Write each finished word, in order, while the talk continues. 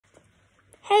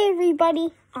Hey everybody,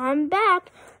 I'm back.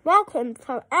 Welcome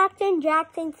to Action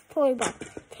Jackson's Toy Box.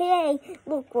 Today,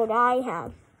 look what I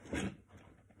have.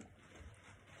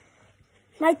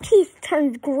 My teeth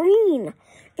turned green.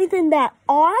 Isn't that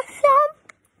awesome?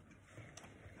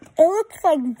 It looks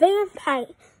like vampire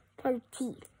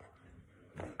teeth.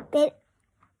 But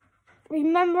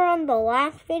remember on the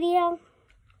last video?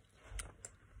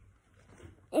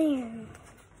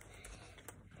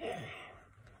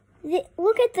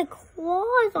 Look at the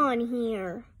claws on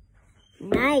here.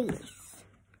 Nice.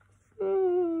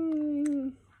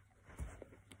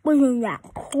 Wasn't that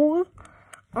cool?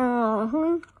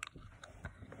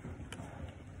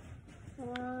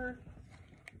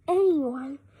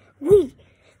 Anyway,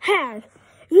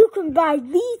 you can buy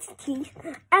these teeth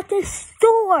at the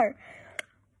store.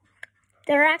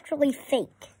 They're actually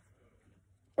fake.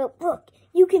 But look,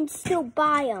 you can still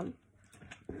buy them.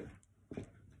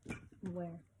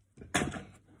 Where?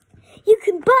 You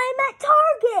can buy them at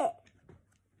Target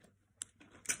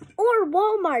or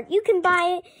Walmart. You can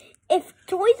buy it if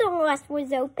Toys R Us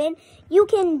was open. You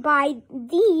can buy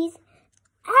these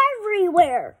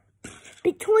everywhere.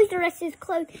 But Toys R Us is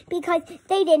closed because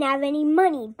they didn't have any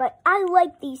money. But I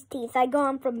like these teeth. I got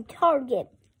them from Target.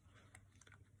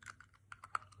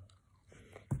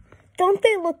 Don't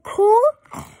they look cool?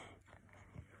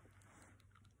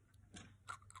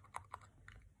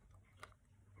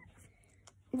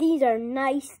 These are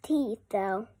nice teeth,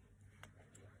 though.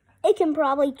 It can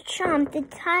probably chomp the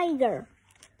tiger.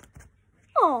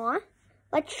 Aw,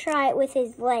 let's try it with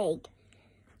his leg.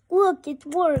 Look, it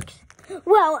works.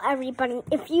 Well, everybody,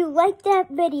 if you liked that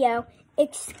video,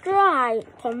 subscribe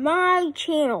to my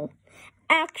channel,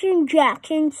 Action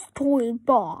Jackson's Toy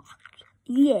Box.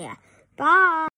 Yeah, bye.